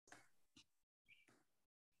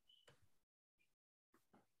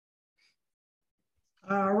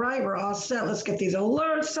All right, we're all set. Let's get these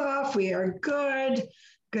alerts off. We are good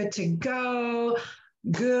to go.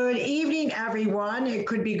 Good evening, everyone. It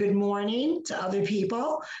could be good morning to other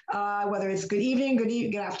people, whether it's good evening,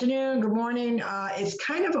 good afternoon, good morning. It's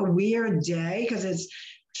kind of a weird day because it's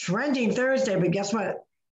trending Thursday, but guess what?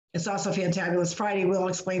 It's also Fantabulous Friday. We'll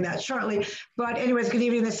explain that shortly. But anyways, good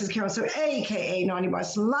evening. This is Carol Sue, AKA Naughty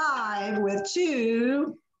Boss, live with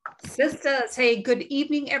two sisters. Hey, good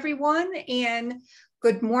evening, everyone, and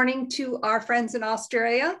good morning to our friends in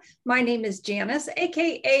Australia. My name is Janice,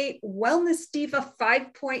 AKA Wellness Diva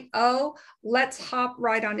 5.0. Let's hop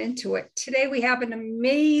right on into it. Today, we have an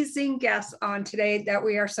amazing guest on today that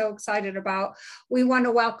we are so excited about. We want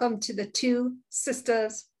to welcome to the Two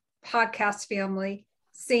Sisters podcast family,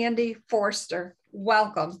 Sandy Forster.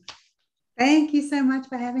 Welcome. Thank you so much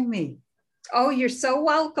for having me. Oh, you're so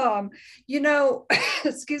welcome. You know,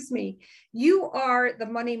 excuse me, you are the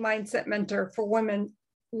money mindset mentor for women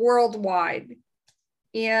worldwide.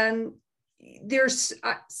 And there's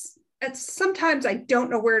sometimes I don't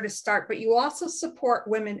know where to start, but you also support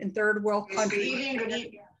women in third world countries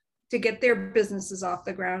to get their businesses off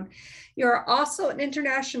the ground. You're also an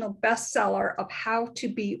international bestseller of how to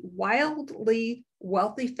be wildly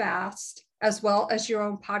wealthy fast, as well as your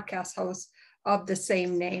own podcast host of the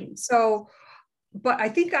same name. So, but I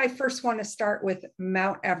think I first want to start with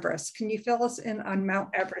Mount Everest. Can you fill us in on Mount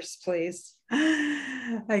Everest, please?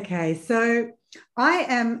 Okay, so I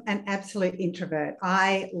am an absolute introvert.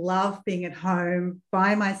 I love being at home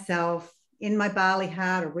by myself in my Bali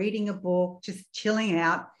hut or reading a book, just chilling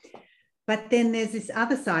out. But then there's this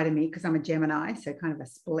other side of me, because I'm a Gemini, so kind of a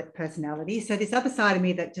split personality. So this other side of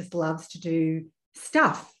me that just loves to do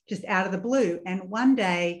stuff just out of the blue. And one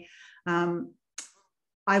day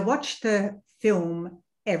I watched the film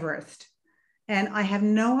Everest, and I have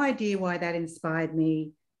no idea why that inspired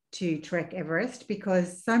me to trek Everest,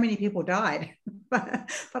 because so many people died. but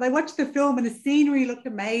I watched the film and the scenery looked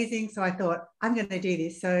amazing. So I thought, I'm going to do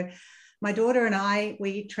this. So my daughter and I,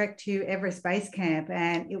 we trekked to Everest Base Camp,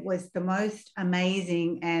 and it was the most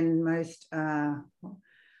amazing and most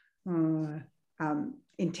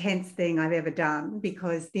intense thing I've ever done,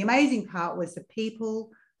 because the amazing part was the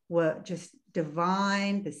people were just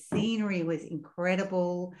divine. The scenery was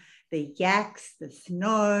incredible. The yaks, the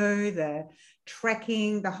snow, the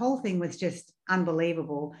trekking, the whole thing was just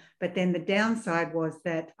unbelievable. But then the downside was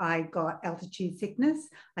that I got altitude sickness.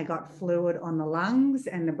 I got fluid on the lungs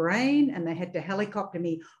and the brain, and they had to helicopter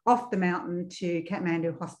me off the mountain to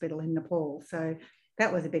Kathmandu Hospital in Nepal. So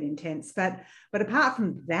that was a bit intense. But apart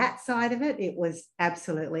from that side of it, it was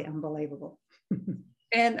absolutely unbelievable.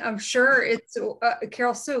 And I'm sure it's,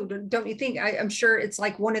 Carol Sue, don't you think? I'm sure it's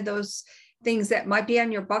like one of those things that might be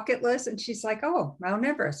on your bucket list. And she's like, oh, Mount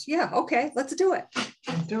Everest. Yeah, okay, let's do it.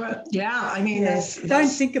 Do it. Yeah, I mean, don't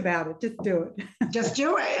think about it, just do it. Just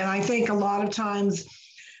do it. And I think a lot of times,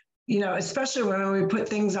 you know, especially when we put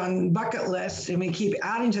things on bucket lists and we keep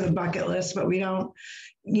adding to the bucket list, but we don't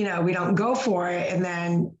go for it. And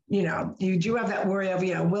then, you know, you do have that worry of,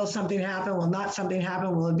 you know, will something happen? Will not something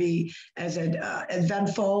happen? Will it be as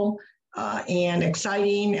eventful and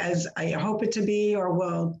exciting as I hope it to be, or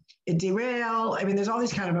will it derail? I mean, there's all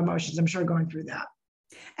these kind of emotions, I'm sure, going through that.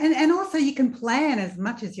 And also you can plan as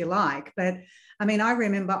much as you like. But I mean, I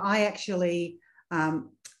remember I actually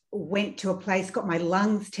went to a place, got my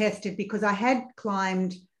lungs tested, because I had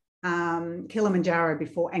climbed Kilimanjaro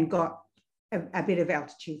before and got a bit of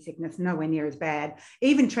altitude sickness, nowhere near as bad.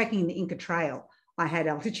 Even trekking the Inca Trail, I had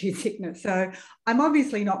altitude sickness. So I'm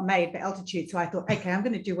obviously not made for altitude. So I thought, okay, I'm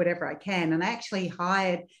going to do whatever I can. And I actually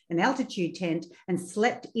hired an altitude tent and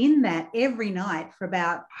slept in that every night for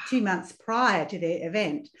about 2 months prior to the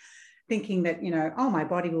event, thinking that, you know, oh, my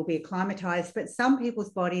body will be acclimatized. But some people's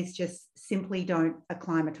bodies just simply don't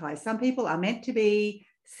acclimatize. Some people are meant to be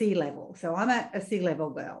sea level. So I'm a sea level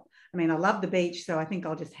girl. I mean, I love the beach, so I think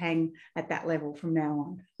I'll just hang at that level from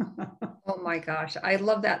now on. Oh my gosh, I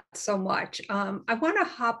love that so much. I want to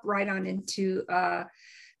hop right on into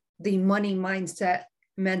the money mindset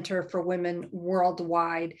mentor for women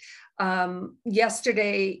worldwide.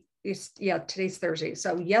 Yesterday, today's Thursday.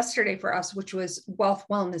 So yesterday for us, which was Wealth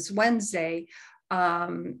Wellness Wednesday,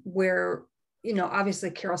 where, you know,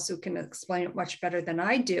 obviously Carol Sue can explain it much better than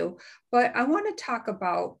I do, but I want to talk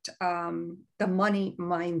about the money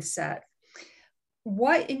mindset.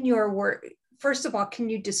 What in your work, first of all, can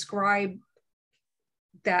you describe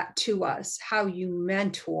that to us, how you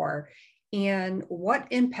mentor and what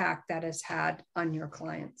impact that has had on your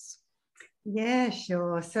clients? Yeah,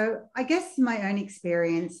 sure. So I guess my own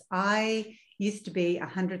experience, I used to be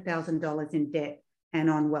 $100,000 in debt and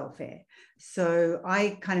on welfare. So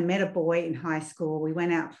I kind of met a boy in high school. We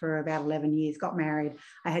went out for about 11 years, got married.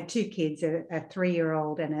 I had 2 kids, a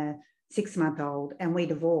 3-year-old and a 6-month-old, and we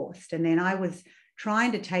divorced. And then I was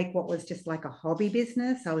trying to take what was just like a hobby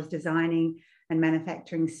business. I was designing and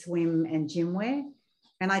manufacturing swim and gym wear.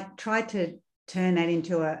 And I tried to turn that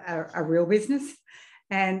into a real business.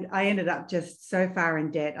 And I ended up just so far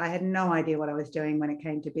in debt. I had no idea what I was doing when it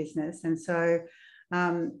came to business. And so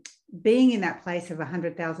being in that place of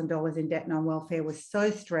 $100,000 in debt and on welfare was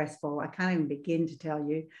so stressful. I can't even begin to tell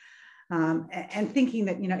you. And thinking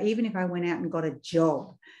that, even if I went out and got a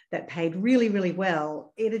job that paid really, really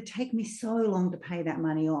well, it'd take me so long to pay that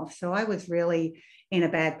money off. So I was really in a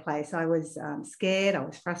bad place. I was scared. I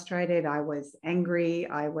was frustrated. I was angry.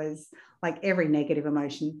 I was like every negative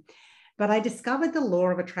emotion. But I discovered the law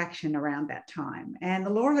of attraction around that time. And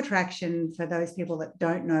the law of attraction, for those people that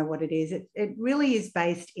don't know what it is, it really is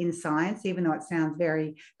based in science, even though it sounds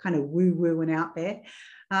very kind of woo-woo and out there.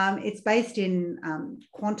 It's based in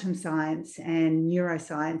quantum science and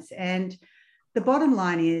neuroscience. And the bottom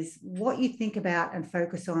line is what you think about and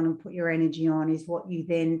focus on and put your energy on is what you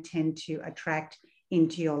then tend to attract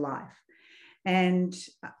into your life. And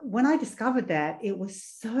when I discovered that, it was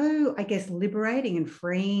so, I guess, liberating and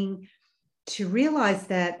freeing to realize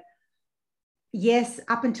that, yes,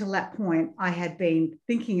 up until that point, I had been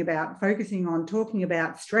thinking about, focusing on, talking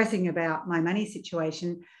about, stressing about my money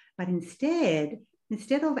situation. But instead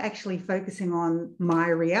of actually focusing on my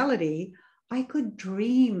reality, I could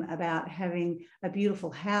dream about having a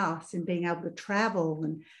beautiful house and being able to travel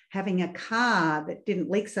and having a car that didn't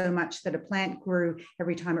leak so much that a plant grew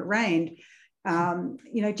every time it rained.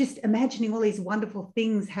 Just imagining all these wonderful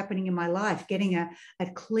things happening in my life, getting a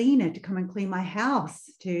cleaner to come and clean my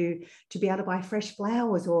house, to be able to buy fresh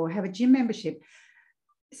flowers or have a gym membership.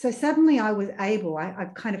 So suddenly I was able, I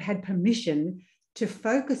kind of had permission to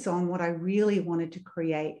focus on what I really wanted to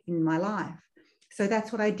create in my life. So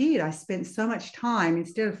that's what I did. I spent so much time,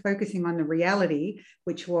 instead of focusing on the reality,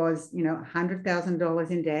 which was,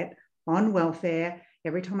 $100,000 in debt, on welfare.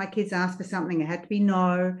 Every time my kids asked for something, it had to be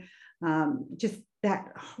no. Just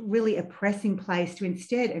that really oppressing place, to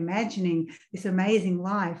instead imagining this amazing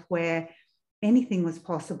life where anything was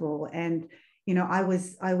possible. And, I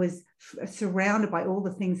was surrounded by all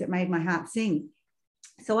the things that made my heart sing.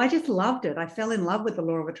 So I just loved it. I fell in love with the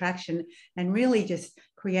law of attraction and really just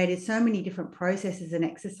created so many different processes and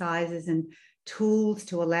exercises and tools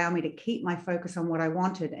to allow me to keep my focus on what I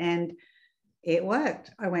wanted. And it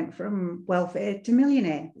worked. I went from welfare to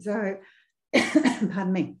millionaire. So,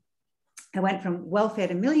 pardon me. I went from welfare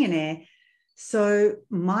to millionaire. So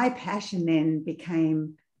my passion then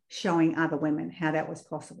became showing other women how that was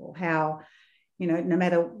possible, how, no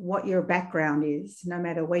matter what your background is, no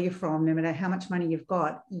matter where you're from, no matter how much money you've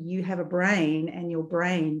got, you have a brain, and your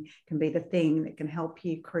brain can be the thing that can help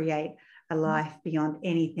you create a life beyond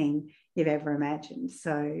anything you've ever imagined.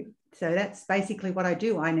 So that's basically what I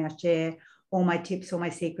do. I now share all my tips, all my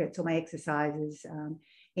secrets, all my exercises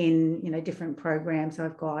in different programs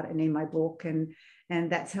I've got and in my book, and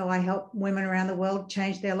that's how I help women around the world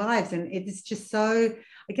change their lives. And it's just so,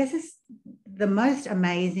 I guess it's the most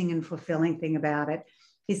amazing and fulfilling thing about it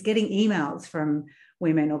is getting emails from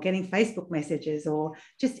women or getting Facebook messages or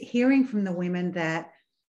just hearing from the women that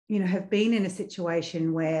have been in a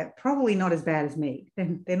situation where probably not as bad as me.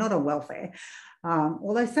 They're not on welfare,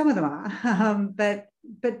 although some of them are,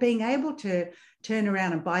 but being able to turn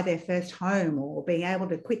around and buy their first home, or being able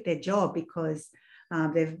to quit their job because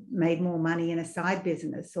they've made more money in a side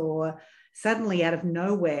business, or suddenly out of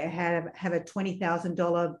nowhere have a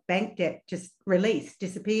 $20,000 bank debt just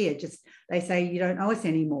disappear. Just they say, you don't owe us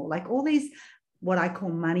anymore. Like all these, what I call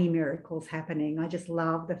money miracles happening. I just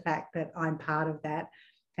love the fact that I'm part of that,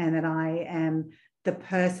 and that I am the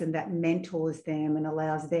person that mentors them and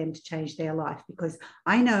allows them to change their life, because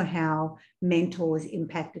I know how mentors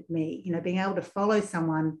impacted me. Being able to follow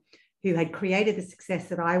someone who had created the success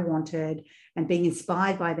that I wanted, and being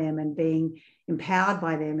inspired by them and being empowered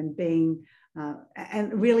by them, and being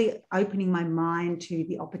and really opening my mind to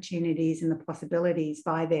the opportunities and the possibilities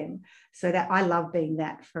by them. So that I love being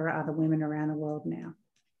that for other women around the world now.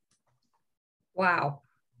 Wow.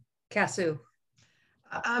 Casu.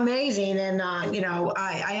 Amazing. And,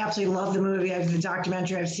 I absolutely love the movie. The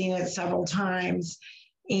documentary, I've seen it several times.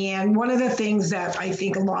 And one of the things that I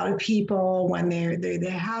think a lot of people, when they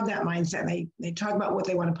have that mindset, they talk about what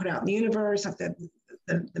they want to put out in the universe,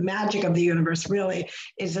 the magic of the universe really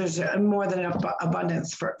is there's more than enough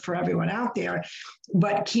abundance for everyone out there.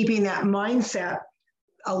 But keeping that mindset,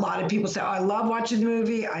 a lot of people say, oh, I love watching the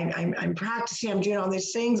movie. I'm practicing, I'm doing all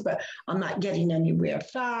these things, but I'm not getting anywhere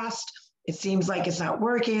fast. it seems like it's not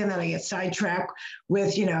working, and then I get sidetracked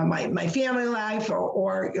with, my family life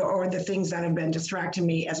or the things that have been distracting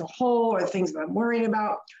me as a whole, or things that I'm worrying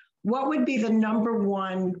about. What would be the number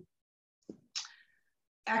one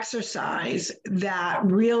exercise that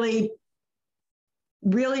really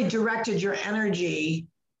directed your energy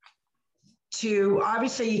to,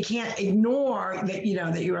 obviously you can't ignore that,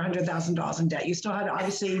 that you were $100,000 in debt. You still had to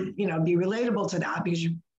obviously, be relatable to that, because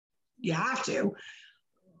you have to,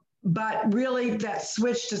 but really that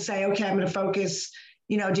switch to say, okay, I'm going to focus,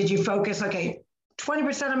 did you focus, okay,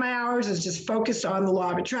 20% of my hours is just focused on the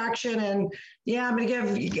law of attraction, and I'm going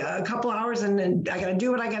to give a couple hours and then I got to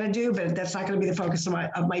do what I got to do, but that's not going to be the focus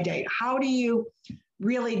of my day. How do you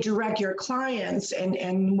really direct your clients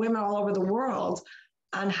and women all over the world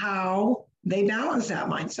on how they balance that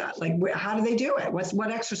mindset? Like, how do they do it?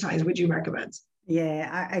 What exercise would you recommend?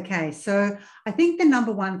 Yeah, okay. So I think the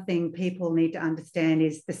number one thing people need to understand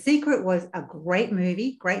is The Secret was a great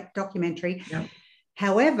movie, great documentary. Yep.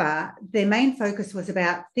 However, their main focus was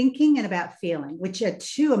about thinking and about feeling, which are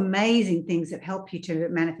two amazing things that help you to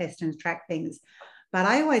manifest and attract things. But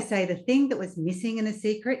I always say the thing that was missing in The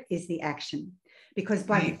Secret is the action. Because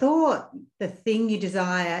by thought, the thing you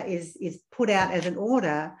desire is put out as an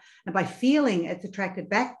order, and by feeling, it's attracted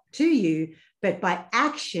back to you, but by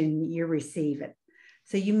action, you receive it.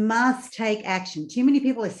 So you must take action. Too many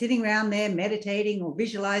people are sitting around there meditating or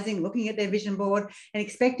visualizing, looking at their vision board and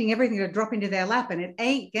expecting everything to drop into their lap, and it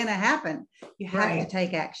ain't going to happen. You have to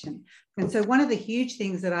take action. And so one of the huge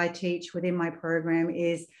things that I teach within my program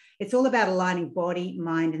is it's all about aligning body,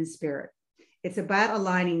 mind, and spirit. It's about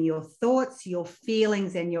aligning your thoughts, your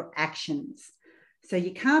feelings, and your actions. So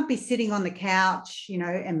you can't be sitting on the couch,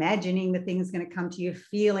 imagining the thing's going to come to you,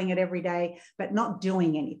 feeling it every day, but not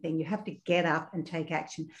doing anything. You have to get up and take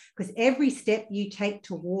action, because every step you take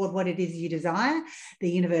toward what it is you desire,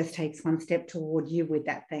 the universe takes one step toward you with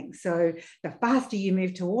that thing. So the faster you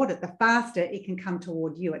move toward it, the faster it can come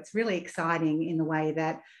toward you. It's really exciting in the way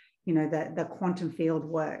that, the quantum field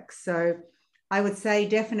works. So I would say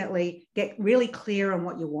definitely get really clear on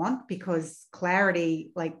what you want, because clarity,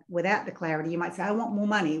 like without the clarity, you might say, I want more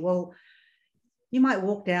money. Well, you might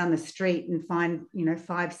walk down the street and find,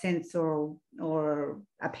 5 cents or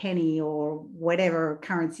a penny or whatever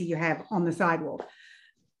currency you have on the sidewalk.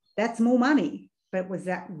 That's more money. But was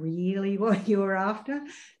that really what you were after?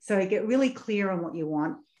 So get really clear on what you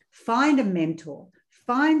want. Find a mentor.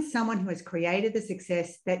 Find someone who has created the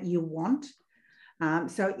success that you want.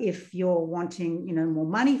 So if you're wanting, more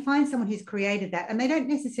money, find someone who's created that. And they don't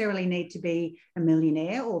necessarily need to be a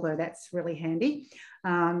millionaire, although that's really handy.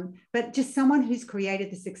 But just someone who's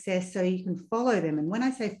created the success so you can follow them. And when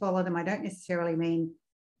I say follow them, I don't necessarily mean,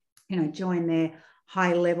 join their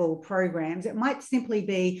high-level programs. It might simply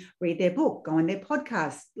be read their book, go on their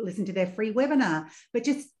podcast, listen to their free webinar, but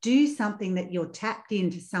just do something that you're tapped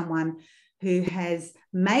into someone who has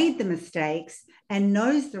made the mistakes and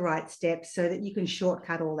knows the right steps, so that you can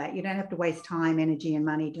shortcut all that. You don't have to waste time, energy, and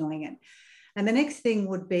money doing it. And the next thing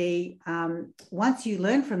would be, once you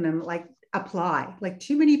learn from them, like apply. Like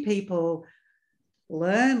too many people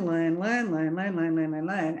learn,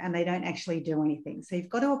 and they don't actually do anything. So you've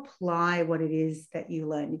got to apply what it is that you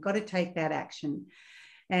learn. You've got to take that action.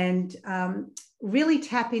 And really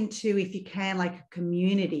tap into, if you can, like a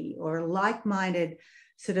community or a like-minded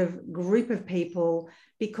sort of group of people,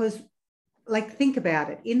 because like, think about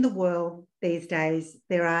it. In the world these days,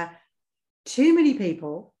 there are too many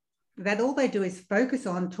people that all they do is focus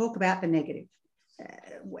on, talk about the negative.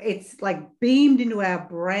 It's like beamed into our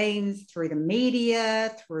brains through the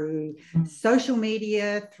media, through social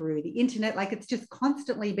media, through the internet. Like, it's just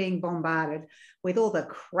constantly being bombarded with all the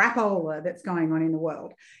crapola that's going on in the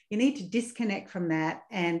world. You need to disconnect from that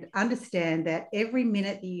and understand that every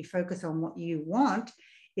minute that you focus on what you want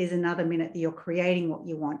is another minute that you're creating what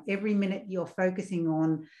you want. Every minute you're focusing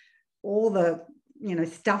on all the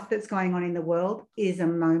stuff that's going on in the world is a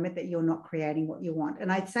moment that you're not creating what you want.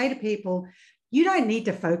 And I'd say to people, you don't need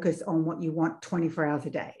to focus on what you want 24 hours a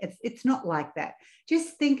day. It's not like that.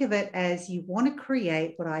 Just think of it as you want to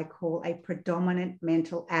create what I call a predominant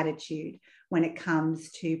mental attitude when it comes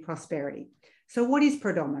to prosperity. So what is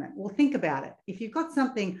predominant? Well, think about it. If you've got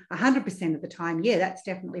something 100% of the time, yeah, that's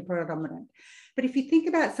definitely predominant. But if you think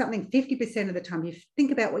about something 50% of the time, you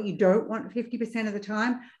think about what you don't want 50% of the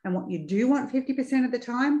time and what you do want 50% of the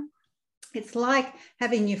time, it's like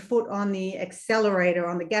having your foot on the accelerator,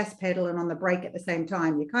 on the gas pedal, and on the brake at the same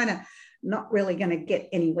time. You're kind of not really going to get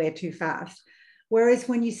anywhere too fast. Whereas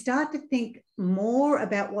when you start to think more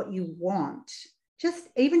about what you want, just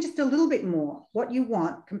a little bit more, what you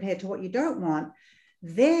want compared to what you don't want,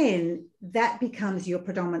 then that becomes your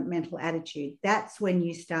predominant mental attitude. That's when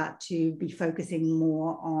you start to be focusing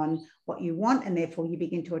more on what you want, and therefore you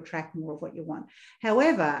begin to attract more of what you want.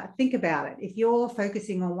 However, think about it. If you're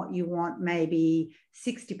focusing on what you want maybe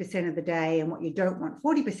 60% of the day and what you don't want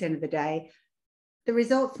 40% of the day, the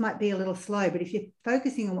results might be a little slow. But if you're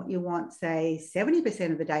focusing on what you want, say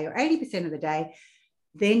 70% of the day or 80% of the day,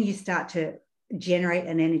 then you start to generate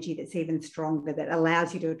an energy that's even stronger, that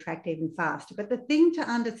allows you to attract even faster. But the thing to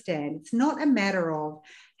understand, it's not a matter of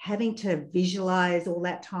having to visualize all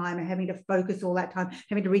that time and having to focus all that time,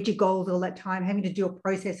 having to reach your goals all that time, having to do a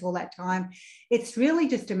process all that time. It's really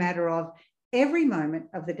just a matter of every moment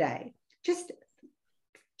of the day, just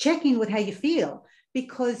checking with how you feel,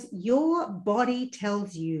 because your body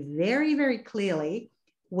tells you very, very clearly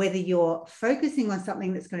whether you're focusing on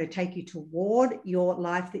something that's going to take you toward your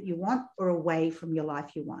life that you want or away from your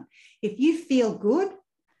life you want. If you feel good,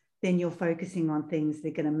 then you're focusing on things that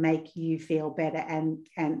are going to make you feel better and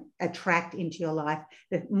attract into your life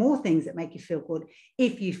more things that make you feel good.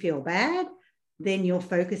 If you feel bad, then you're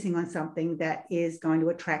focusing on something that is going to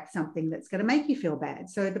attract something that's going to make you feel bad.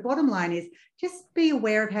 So the bottom line is just be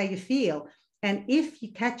aware of how you feel. And if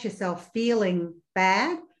you catch yourself feeling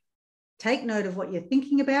bad, take note of what you're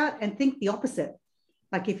thinking about and think the opposite.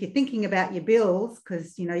 Like if you're thinking about your bills,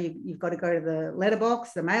 because you've got to go to the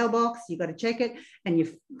letterbox, the mailbox, you've got to check it, and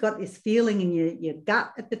you've got this feeling in your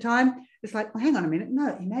gut at the time, it's like, well, hang on a minute.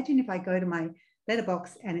 No, imagine if I go to my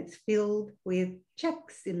letterbox and it's filled with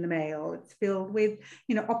checks in the mail. It's filled with,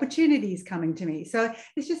 opportunities coming to me. So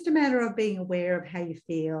it's just a matter of being aware of how you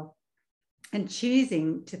feel and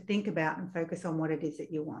choosing to think about and focus on what it is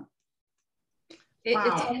that you want.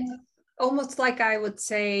 Wow. It's almost like I would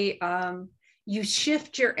say, you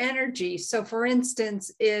shift your energy. So for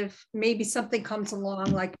instance, if maybe something comes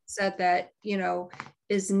along, like you said, that,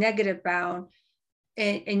 is negative bound,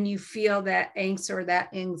 and you feel that angst or that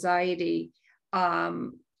anxiety,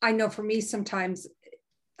 I know for me, sometimes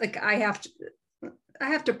like I have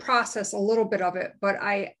to process a little bit of it, but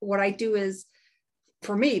what I do is,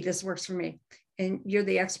 for me, this works for me, and you're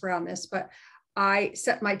the expert on this, but I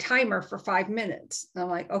set my timer for 5 minutes. I'm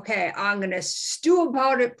like, okay, I'm going to stew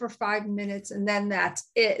about it for 5 minutes. And then that's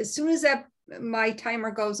it. As soon as my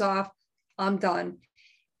timer goes off, I'm done.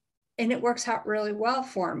 And it works out really well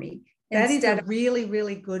for me. That is a really,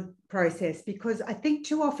 really good process, because I think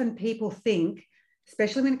too often people think,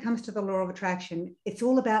 especially when it comes to the law of attraction, it's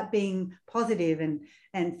all about being positive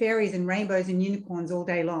and fairies and rainbows and unicorns all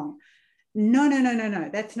day long. No,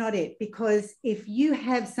 that's not it. Because if you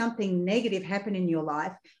have something negative happen in your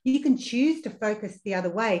life, you can choose to focus the other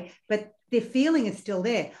way, but the feeling is still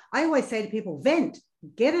there. I always say to people, vent,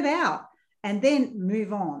 get it out, and then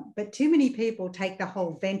move on. But too many people take the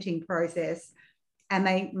whole venting process and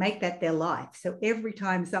they make that their life. So every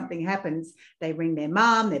time something happens, they ring their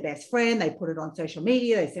mom, their best friend, they put it on social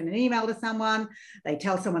media, they send an email to someone, they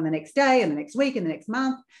tell someone the next day and the next week and the next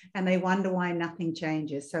month, and they wonder why nothing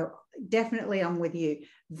changes. So definitely I'm with you.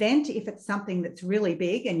 Vent if it's something that's really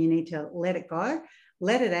big and you need to let it go,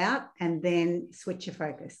 let it out, and then switch your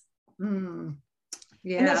focus.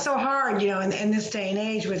 Yeah. And that's so hard, in this day and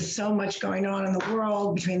age, with so much going on in the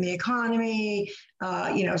world, between the economy,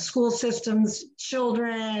 school systems,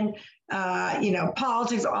 children,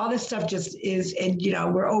 politics, all this stuff just is, and,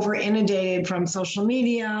 we're over inundated from social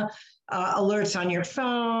media, alerts on your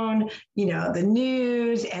phone, the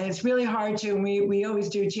news, and it's really hard to, and we always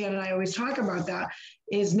do, Jan and I always talk about that,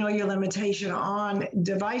 is know your limitation on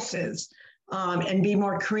devices. And be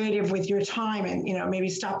more creative with your time, and maybe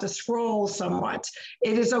stop the scroll somewhat.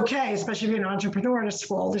 It is okay, especially if you're an entrepreneur, to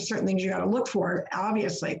scroll. There's certain things you got to look for,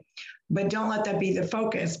 obviously, but don't let that be the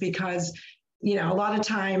focus, because a lot of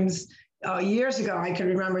times years ago, I can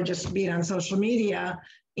remember just being on social media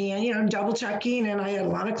and double checking, and I had a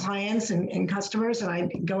lot of clients and customers, and I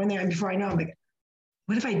go in there, and before I know, I'm like,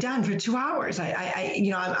 what have I done for 2 hours? I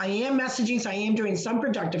am messaging, so I am doing some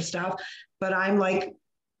productive stuff, but I'm like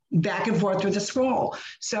back and forth with the scroll.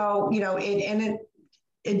 So,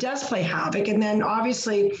 it does play havoc. And then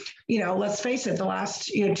obviously, let's face it, the last,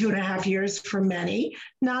 2.5 years for many,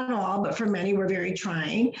 not all, but for many, were very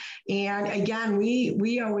trying. And again,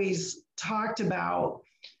 we always talked about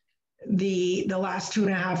the last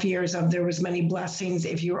 2.5 years of, there was many blessings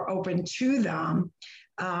if you were open to them.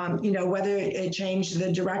 Whether it changed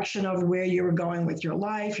the direction of where you were going with your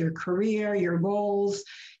life, your career, your goals,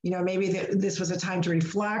 maybe this was a time to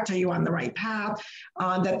reflect, are you on the right path,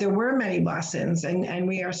 that there were many blessings. And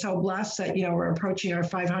we are so blessed that, we're approaching our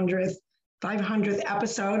 500th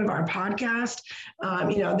episode of our podcast.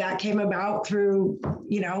 That came about through,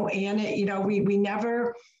 and we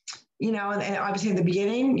never, and obviously in the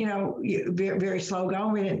beginning, very, very slow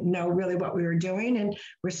going. We didn't know really what we were doing, and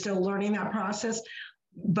we're still learning that process.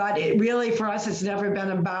 But it really, for us, it's never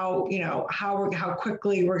been about, how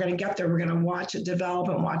quickly we're going to get there. We're going to watch it develop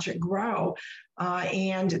and watch it grow.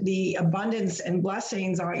 And the abundance and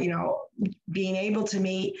blessings are, being able to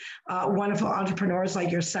meet wonderful entrepreneurs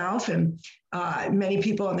like yourself and many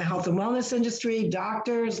people in the health and wellness industry,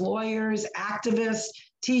 doctors, lawyers, activists,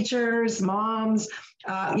 teachers, moms.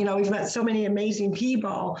 We've met so many amazing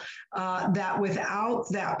people that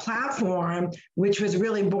without that platform, which was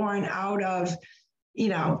really born out of,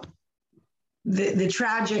 the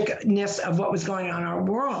tragicness of what was going on in our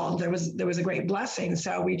world, there was a great blessing.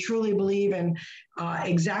 So we truly believe in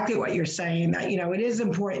exactly what you're saying, that, it is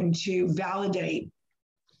important to validate,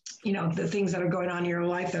 the things that are going on in your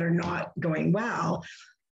life that are not going well,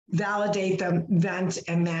 validate them, vent,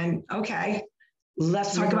 and then, okay,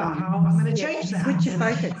 let's talk about how I'm going to change that. Switch your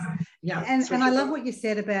focus. Yeah. And I love what you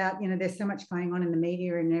said about, there's so much going on in the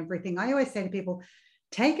media and everything. I always say to people,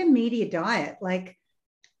 take a media diet.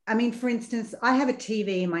 For instance, I have a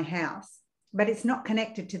TV in my house, but it's not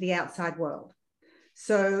connected to the outside world.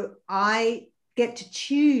 So I get to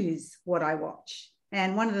choose what I watch.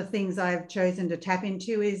 And one of the things I've chosen to tap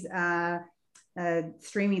into is a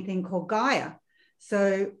streaming thing called Gaia.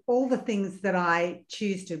 So all the things that I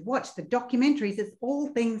choose to watch, the documentaries, it's all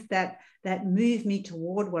things that move me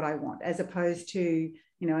toward what I want, as opposed to,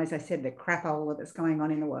 as I said, the crapola that's going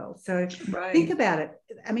on in the world. So Think about it.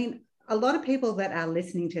 A lot of people that are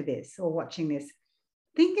listening to this or watching this,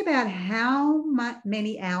 think about how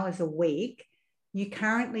many hours a week you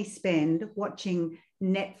currently spend watching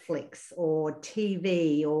Netflix or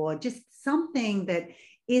TV or just something that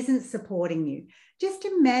isn't supporting you. Just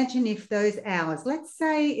imagine if those hours, let's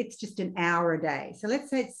say it's just an hour a day. So let's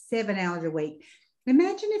say it's 7 hours a week.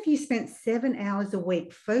 Imagine if you spent 7 hours a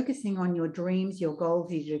week focusing on your dreams, your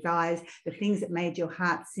goals, your desires, the things that made your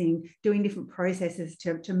heart sing, doing different processes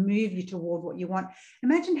to move you toward what you want.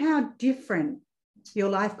 Imagine how different your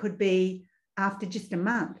life could be after just a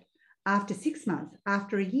month, after 6 months,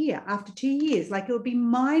 after a year, after 2 years. It would be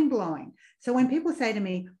mind-blowing. So when people say to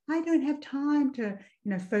me, I don't have time to,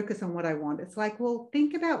 focus on what I want, it's like, well,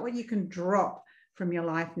 think about what you can drop from your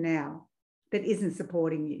life now that isn't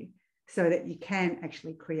supporting you, so that you can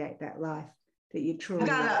actually create that life that you truly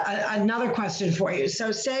want. I got another question for you.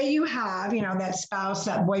 So say you have, that spouse,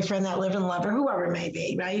 that boyfriend, that live-in lover, whoever it may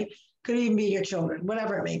be, right? Could even be your children,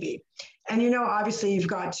 whatever it may be. And, obviously you've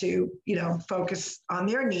got to, focus on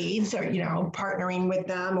their needs or, partnering with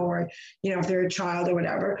them or, if they're a child or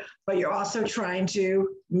whatever, but you're also trying to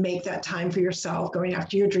make that time for yourself, going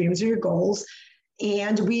after your dreams or your goals.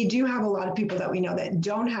 And we do have a lot of people that we know that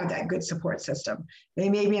don't have that good support system. They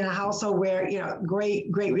may be in a household where,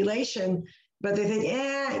 great relation, but they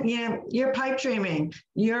think, you're pipe dreaming.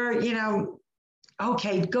 You're,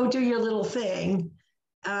 okay, go do your little thing.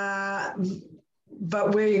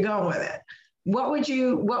 But where are you going with it? What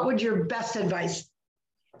would your best advice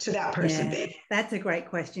to that person be? That's a great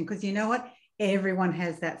question, because you know what? Everyone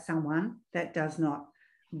has that someone that does not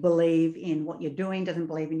believe in what you're doing, doesn't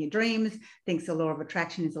believe in your dreams, thinks the law of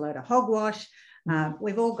attraction is a load of hogwash.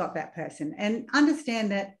 We've all got that person. And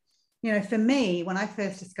understand that, for me, when I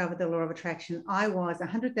first discovered the law of attraction, I was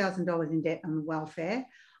 $100,000 in debt on welfare.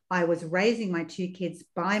 I was raising my 2 kids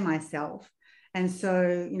by myself. And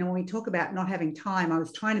so, when we talk about not having time, I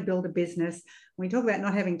was trying to build a business. When we talk about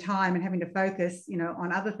not having time and having to focus,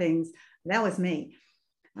 on other things, that was me.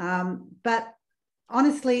 But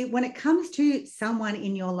honestly, when it comes to someone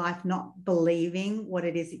in your life not believing what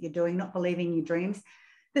it is that you're doing, not believing your dreams,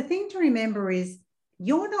 the thing to remember is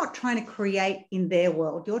you're not trying to create in their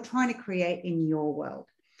world. You're trying to create in your world.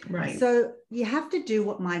 Right. So you have to do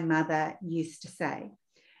what my mother used to say.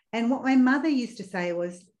 And what my mother used to say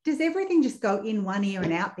was, does everything just go in one ear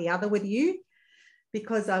and out the other with you?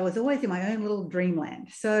 Because I was always in my own little dreamland.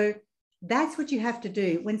 So that's what you have to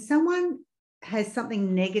do. When someone has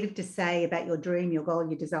something negative to say about your dream, your goal,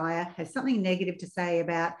 your desire, has something negative to say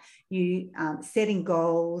about you setting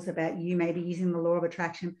goals, about you maybe using the law of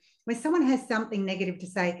attraction, when someone has something negative to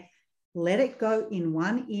say, let it go in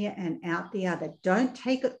one ear and out the other. Don't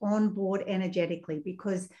take it on board energetically,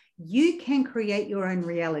 because you can create your own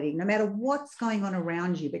reality no matter what's going on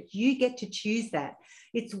around you, but you get to choose that.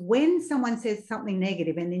 It's when someone says something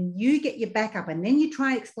negative and then you get your back up and then you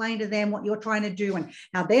try and explain to them what you're trying to do and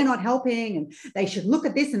how they're not helping and they should look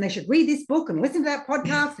at this and they should read this book and listen to that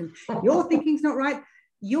podcast and your thinking's not right.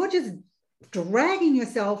 You're just dragging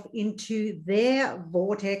yourself into their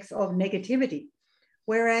vortex of negativity.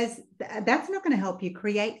 Whereas that's not going to help you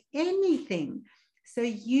create anything. So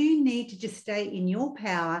you need to just stay in your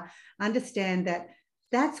power, understand that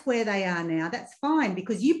that's where they are now. That's fine,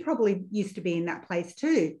 because you probably used to be in that place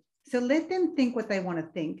too. So let them think what they want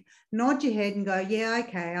to think. Nod your head and go, yeah,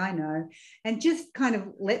 okay, I know. And just kind of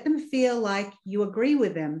let them feel like you agree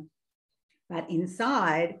with them. But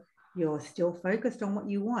inside, you're still focused on what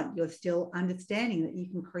you want. You're still understanding that you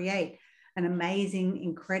can create an amazing,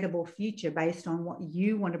 incredible future based on what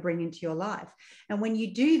you want to bring into your life. And when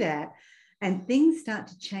you do that and things start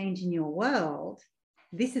to change in your world,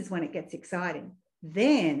 this is when it gets exciting.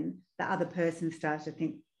 Then the other person starts to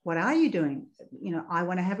think, what are you doing? You know, I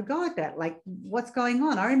want to have a go at that. Like, what's going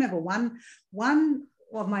on? I remember one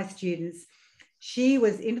of my students, she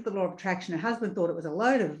was into the law of attraction. Her husband thought it was a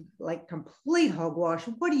load of like complete hogwash.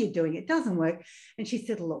 What are you doing? It doesn't work. And she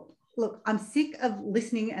said, look, I'm sick of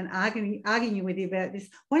listening and arguing with you about this.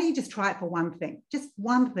 Why don't you just try it for one thing? Just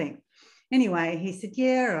one thing. Anyway, he said,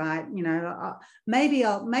 yeah, right. You know,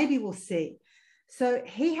 maybe we'll see. So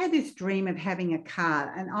he had this dream of having a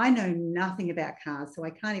car, and I know nothing about cars, so I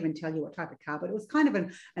can't even tell you what type of car, but it was kind of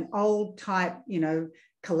an old type, you know,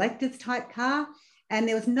 collector's type car. And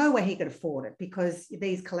there was no way he could afford it, because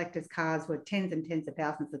these collector's cars were tens and tens of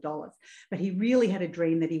thousands of dollars. But he really had a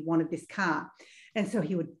dream that he wanted this car. And so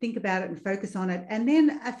he would think about it and focus on it. And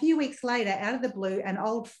then a few weeks later, out of the blue, an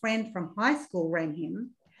old friend from high school rang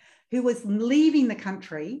him, who was leaving the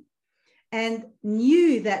country, and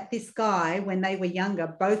knew that this guy, when they were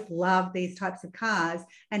younger, both loved these types of cars,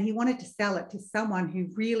 and he wanted to sell it to someone who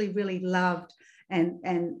really, really loved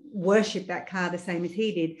and worshipped that car the same as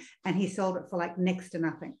he did. And he sold it for like next to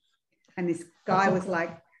nothing. And this guy was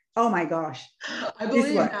like, oh my gosh, I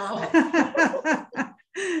believe now.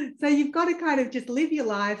 So you've got to kind of just live your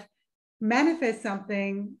life, manifest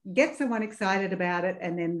something, get someone excited about it,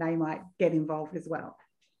 and then they might get involved as well.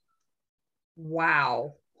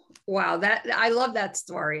 Wow. That, I love that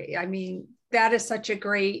story. I mean, that is such a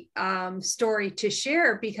great story to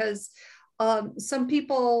share, because some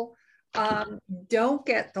people don't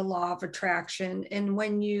get the law of attraction. And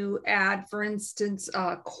when you add, for instance,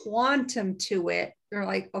 quantum to it, they're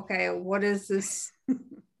like, okay, what is this?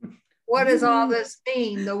 What does all this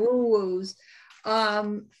mean? The woo-woos.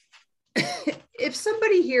 If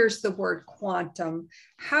somebody hears the word quantum,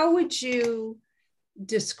 how would you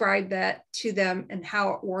describe that to them and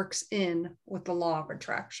how it works in with the law of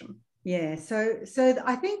attraction? Yeah, so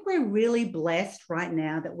I think we're really blessed right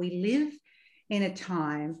now that we live in a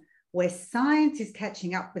time where science is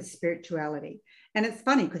catching up with spirituality. And it's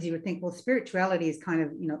funny, because you would think, well, spirituality is kind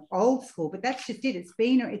of, you know, old school, but that's just it.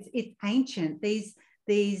 It's ancient.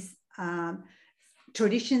 These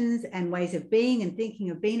traditions and ways of being and thinking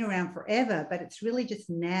have been around forever, but it's really just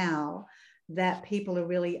now that people are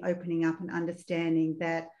really opening up and understanding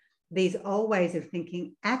that these old ways of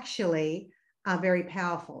thinking actually are very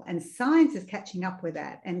powerful. And science is catching up with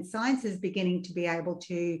that. And science is beginning to be able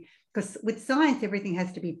to, because with science, everything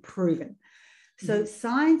has to be proven. So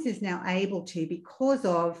science is now able to, because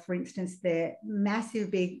of, for instance, their massive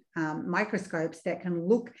big microscopes that can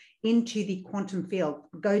look into the quantum field,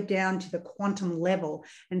 go down to the quantum level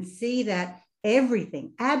and see that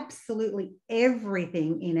everything, absolutely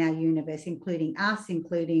everything in our universe, including us,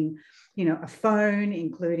 including, you know, a phone,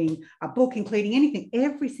 including a book, including anything,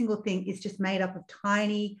 every single thing is just made up of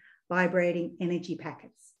tiny vibrating energy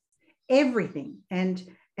packets, everything.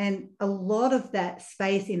 And a lot of that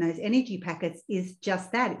space in those energy packets is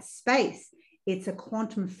just that, it's space, it's a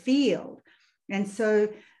quantum field. And so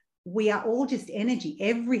we are all just energy,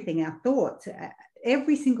 everything, our thoughts,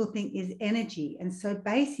 every single thing is energy. And so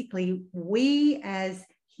basically we as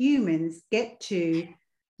humans get to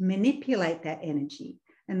manipulate that energy.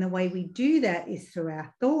 And the way we do that is through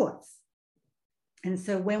our thoughts. And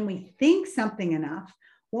so when we think something enough,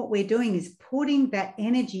 what we're doing is putting that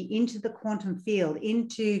energy into the quantum field,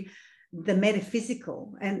 into the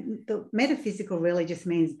metaphysical. And the metaphysical really just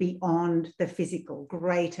means beyond the physical,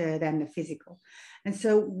 greater than the physical. And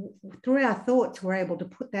so through our thoughts, we're able to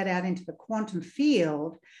put that out into the quantum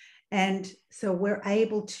field. And so we're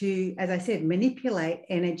able to, as I said, manipulate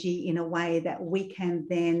energy in a way that we can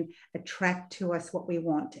then attract to us what we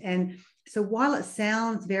want. And so while it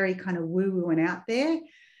sounds very kind of woo-woo and out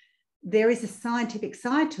there is a scientific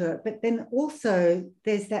side to it, but then also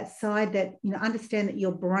there's that side that, you know, understand that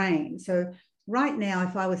your brain. So right now,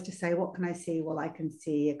 if I was to say, what can I see? Well, I can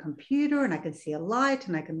see a computer and I can see a light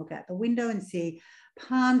and I can look out the window and see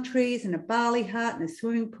palm trees and a barley hut and a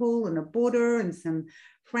swimming pool and a Buddha and some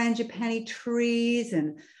frangipani trees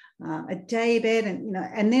and a daybed, and you know,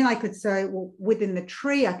 and then I could say, well, within the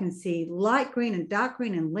tree, I can see light green and dark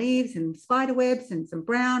green and leaves and spider webs and some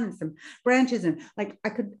brown and some branches, and like I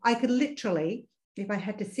could literally if I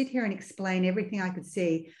had to sit here and explain everything I could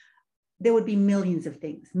see, there would be millions of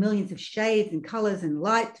things, millions of shades and colors and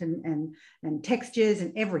light and textures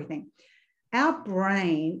and everything. Our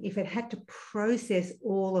brain, if it had to process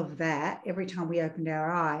all of that every time we opened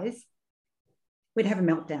our eyes, we'd have a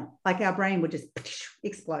meltdown. Like our brain would just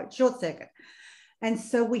explode, short circuit. And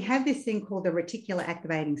so we have this thing called the reticular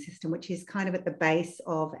activating system, which is kind of at the base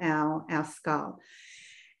of our skull.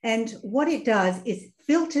 And what it does is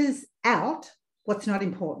filters out what's not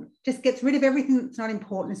important, just gets rid of everything that's not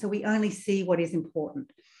important. So we only see what is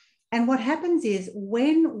important. And what happens is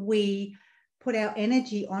when we put our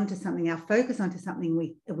energy onto something, our focus onto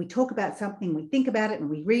something, we talk about something, we think about it and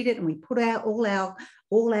we read it and we put out all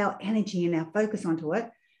our energy and our focus onto it,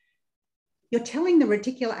 you're telling the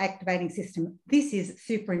reticular activating system, this is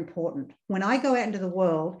super important. When I go out into the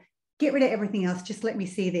world, get rid of everything else, just let me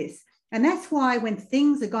see this. And that's why when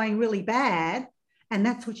things are going really bad, and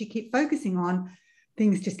that's what you keep focusing on,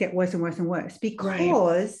 things just get worse and worse and worse.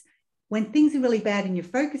 Because when things are really bad and you're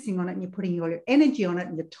focusing on it and you're putting all your energy on it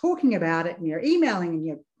and you're talking about it and you're emailing and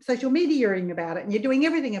you're social mediaing about it and you're doing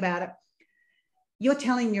everything about it, you're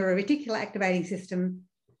telling your reticular activating system,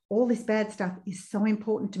 all this bad stuff is so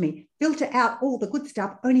important to me. Filter out all the good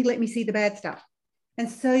stuff, only let me see the bad stuff. And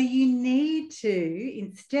so you need to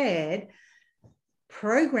instead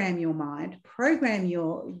program your mind, program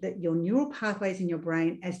your neural pathways in your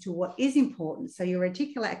brain as to what is important. So your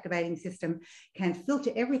reticular activating system can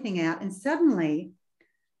filter everything out, and suddenly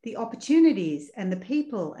the opportunities and the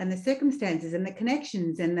people and the circumstances and the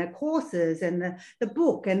connections and the courses and the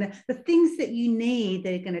book and the things that you need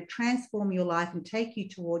that are going to transform your life and take you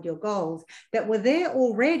toward your goals that were there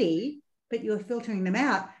already, but you're filtering them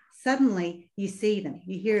out. Suddenly you see them,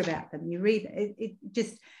 you hear about them, you read it.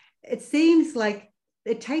 It seems like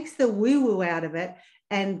it takes the woo-woo out of it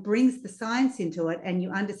and brings the science into it, and you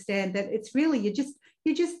understand that it's really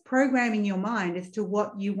you're just programming your mind as to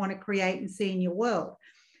what you want to create and see in your world.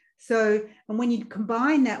 So, and when you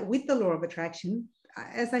combine that with the law of attraction,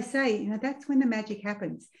 as I say, that's when the magic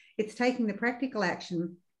happens. It's taking the practical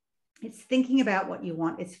action, it's thinking about what you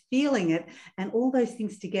want, it's feeling it, and all those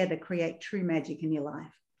things together create true magic in your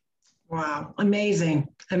life. Wow, amazing,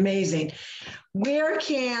 amazing. Where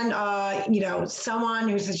can, someone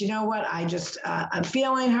who says, you know what, I'm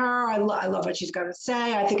feeling her, I love what she's got to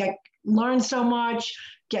say, I think I learned so much,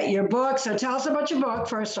 get your book. So tell us about your book,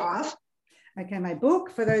 first off. Okay, my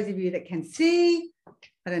book, for those of you that can see,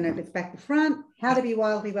 I don't know if it's back to front, How to Be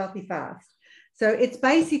Wildly Wealthy Fast. So it's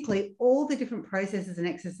basically all the different processes and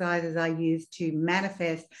exercises I use to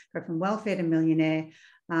manifest, go from welfare to millionaire.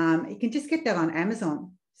 You can just get that on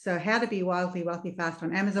Amazon. So How to Be Wildly Wealthy Fast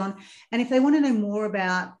on Amazon. And if they want to know more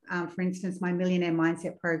about, for instance, my Millionaire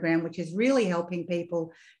Mindset Program, which is really helping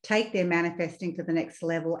people take their manifesting to the next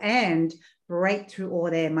level and break through all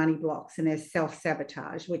their money blocks and their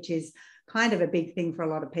self-sabotage, which is kind of a big thing for a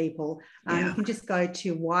lot of people. You can just go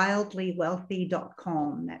to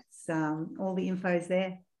wildlywealthy.com. That's all the info's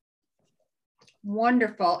there.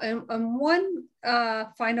 Wonderful. And one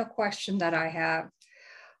final question that I have.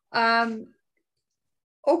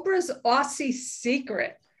 Oprah's Aussie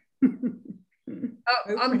secret.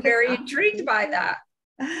 I'm very intrigued by that.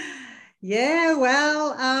 Yeah,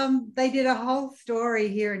 well, they did a whole story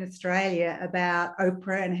here in Australia about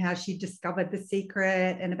Oprah and how she discovered the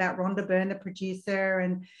secret, and about Rhonda Byrne, the producer,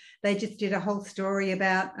 and they just did a whole story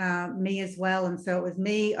about me as well. And so it was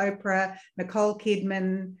me, Oprah, Nicole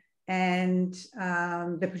Kidman, and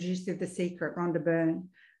the producer of The Secret, Rhonda Byrne.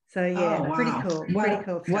 So yeah, wow. Pretty cool. Pretty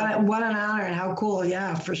cool stuff. What an honor, and how cool.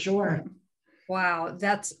 Yeah, for sure. Wow,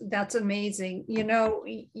 that's amazing.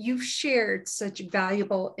 You've shared such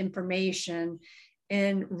valuable information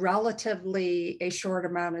in relatively a short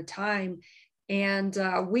amount of time. And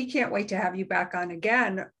we can't wait to have you back on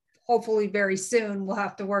again. Hopefully very soon. We'll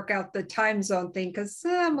have to work out the time zone thing, because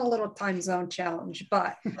I'm a little time zone challenged,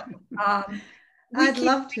 but I'd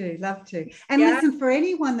love to. And listen, for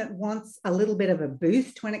anyone that wants a little bit of a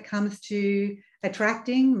boost when it comes to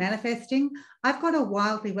attracting, manifesting, I've got a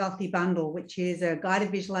Wildly Wealthy bundle, which is a guided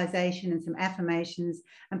visualization and some affirmations,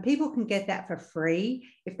 and people can get that for free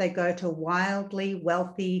if they go to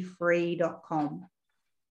wildlywealthyfree.com.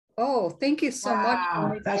 Oh, thank you so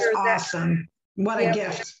much. That's awesome. What a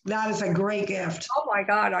gift. That is a great gift. Oh my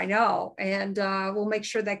God, I know. And we'll make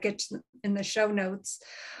sure that gets in the show notes.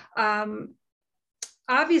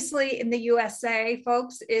 Obviously, in the USA,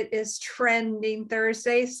 folks, it is Trending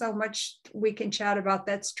Thursday. So much we can chat about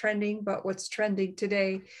that's trending, but what's trending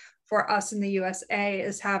today for us in the USA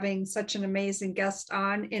is having such an amazing guest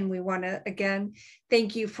on. And we want to, again,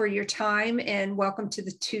 thank you for your time and welcome to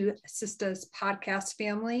the Two Sisters podcast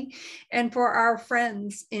family. And for our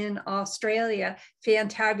friends in Australia,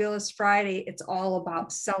 Fantabulous Friday, it's all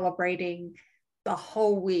about celebrating the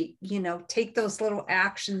whole week. You know, take those little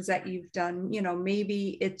actions that you've done. You know,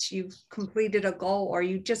 maybe it's you've completed a goal or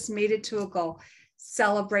you just made it to a goal.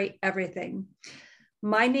 Celebrate everything.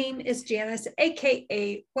 My name is Janice,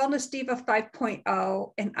 aka Wellness Diva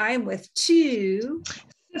 5.0, and I'm with Two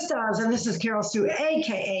Sisters, and this is Carol Sue,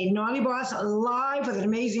 aka Naughty Boss, live with an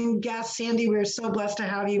amazing guest. Sandy, we're so blessed to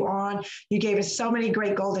have you on. You gave us so many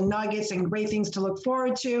great golden nuggets and great things to look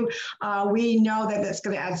forward to. We know that that's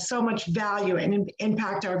going to add so much value and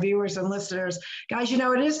impact our viewers and listeners. Guys, you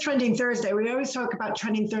know, it is Trending Thursday. We always talk about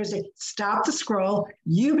Trending Thursday. Stop the scroll.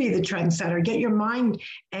 You be the trendsetter. Get your mind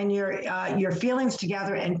and your feelings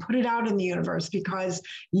together and put it out in the universe, because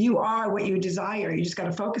you are what you desire. You just got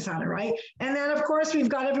to focus on it, right? And then, of course, we've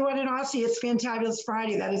got everyone in Aussie. It's Fantabulous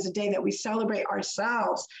Friday. That is a day that we celebrate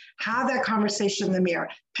ourselves. Have that conversation in the mirror.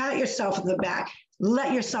 Pat yourself on the back.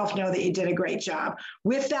 Let yourself know that you did a great job.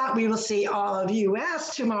 With that, we will see all of you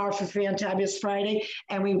tomorrow for Fantabulous Friday.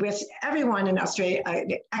 And we wish everyone in Australia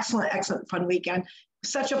an excellent, excellent, fun weekend.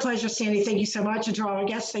 Such a pleasure, Sandy. Thank you so much. And to all our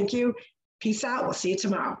guests, thank you. Peace out. We'll see you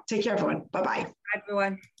tomorrow. Take care, everyone. Bye-bye. Bye,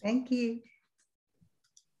 everyone. Thank you.